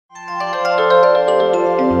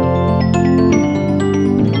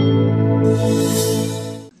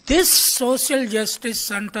social justice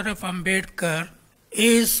center of Ambedkar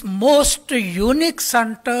is most unique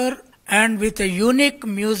center and with a unique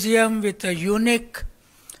museum, with a unique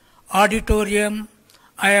auditorium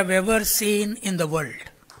I have ever seen in the world.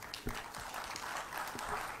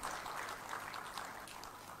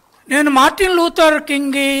 నేను Martin Luther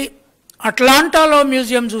king అట్లాంటాలో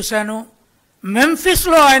museum చూశాను,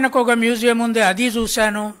 మెంఫిస్లో ఆయనకు ఒక museum ఉంది, అది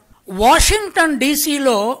చూశాను. Washington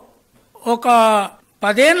డీసీలో ఒక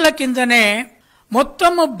 10 ఏళ్ల కిందనే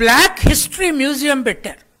మొత్తము బ్లాక్ హిస్టరీ మ్యూజియం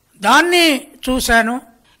పెట్టారు, దాన్ని చూశాను.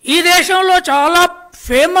 ఈ దేశంలో చాలా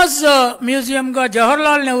famous మ్యూజియంగా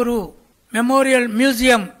Jawaharlal Nehru memorial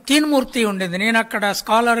museum Teen Murti ఉండేది. నేను అక్కడ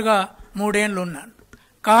స్కాలర్గా 3 ఏళ్ళు ఉన్నాను.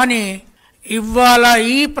 కానీ ఇవాళ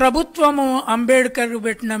ఈ ప్రభుత్వము అంబేద్కర్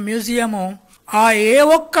పెట్టిన మ్యూజియము ఆ ఏ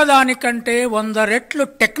ఒక్కదానికంటే 100 రెట్లు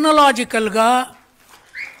టెక్నాలజికల్గా,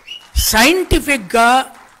 సైంటిఫిక్గా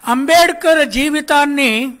అంబేద్కర్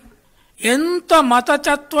జీవితాన్ని ఎంత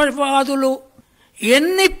మతతత్వవాదులు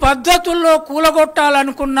ఎన్ని పద్ధతుల్లో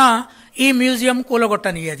కూలగొట్టాలనుకున్నా ఈ museum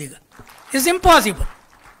కూలగొట్టనియదిగా. It's impossible.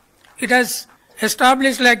 It has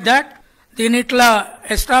establish like that. దీని ఇట్లా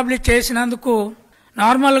ఎస్టాబ్లిష్ చేసినందుకు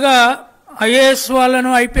నార్మల్గా ఐఏఎస్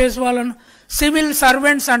వాళ్ళను, ఐపీఎస్ వాళ్ళను సివిల్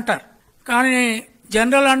సర్వెంట్స్ అంటారు, కానీ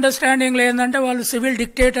జనరల్ అండర్స్టాండింగ్లో ఏంటంటే వాళ్ళు సివిల్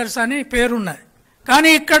డిక్టేటర్స్ అని పేరున్నది. కానీ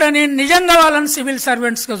ఇక్కడ నేను నిజంగా వాళ్ళని సివిల్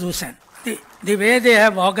సర్వెంట్స్గా చూశాను, the way they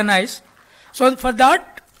have organised. So for that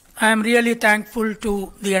I'm really thankful to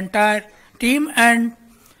the entire team and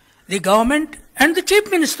the government and the chief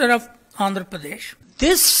minister of Andhra Pradesh.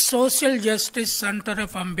 This social justice center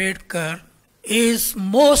of Ambedkar is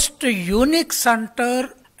most unique center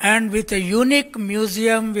and with a unique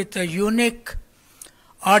museum, with a unique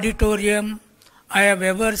auditorium I have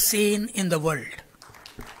ever seen in the world.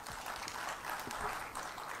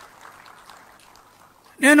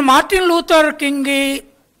 నేను Martin Luther king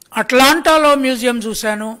అట్లాంటాలో museum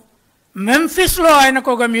చూశాను, మెంఫిస్లో ఆయనకు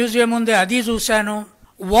ఒక museum ఉంది, అది చూశాను.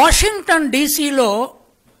 Washington డీసీలో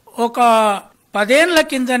ఒక 10 ఏళ్ల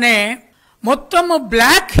కిందనే మొత్తము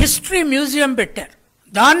బ్లాక్ హిస్టరీ మ్యూజియం పెట్టారు,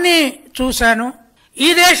 దాన్ని చూశాను. ఈ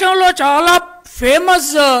దేశంలో చాలా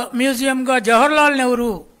famous మ్యూజియంగా Jawaharlal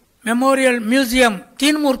Nehru memorial museum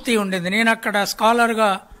Teen Murti ఉండేది. నేను అక్కడ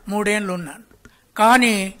స్కాలర్గా 3 ఏళ్ళు ఉన్నాను.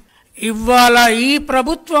 కానీ ఇవాళ ఈ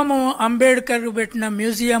ప్రభుత్వము అంబేద్కర్ పెట్టిన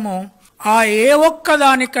మ్యూజియము ఆ ఏ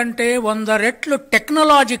ఒక్కదానికంటే 100 రెట్లు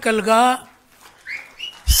టెక్నాలజికల్గా,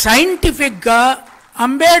 సైంటిఫిక్గా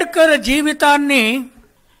అంబేద్కర్ జీవితాన్ని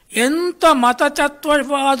ఎంత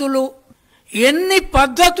మతతత్వవాదులు ఎన్ని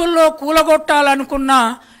పద్ధతుల్లో కూలగొట్టాలనుకున్నా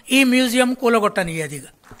ఈ museum కూలగొట్టనియదిగా.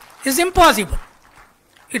 It's impossible.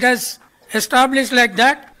 It has establish like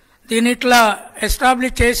that. దీని ఇట్లా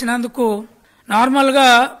ఎస్టాబ్లిష్ చేసినందుకు నార్మల్గా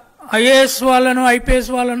ఐఏఎస్ వాళ్ళను, ఐపీఎస్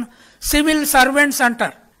వాళ్ళను సివిల్ సర్వెంట్స్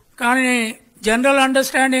అంటారు, కానీ జనరల్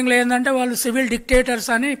అండర్స్టాండింగ్లో ఏంటంటే వాళ్ళు సివిల్ డిక్టేటర్స్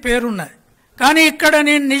అని పేరున్నది. కానీ ఇక్కడ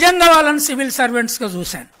నేను నిజంగా వాళ్ళని సివిల్ సర్వెంట్స్గా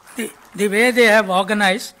చూశాను, the way they have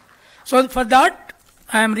organised. So for that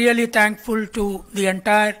I'm really thankful to the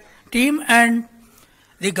entire team and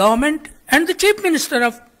the government and the chief minister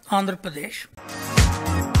of Andhra Pradesh.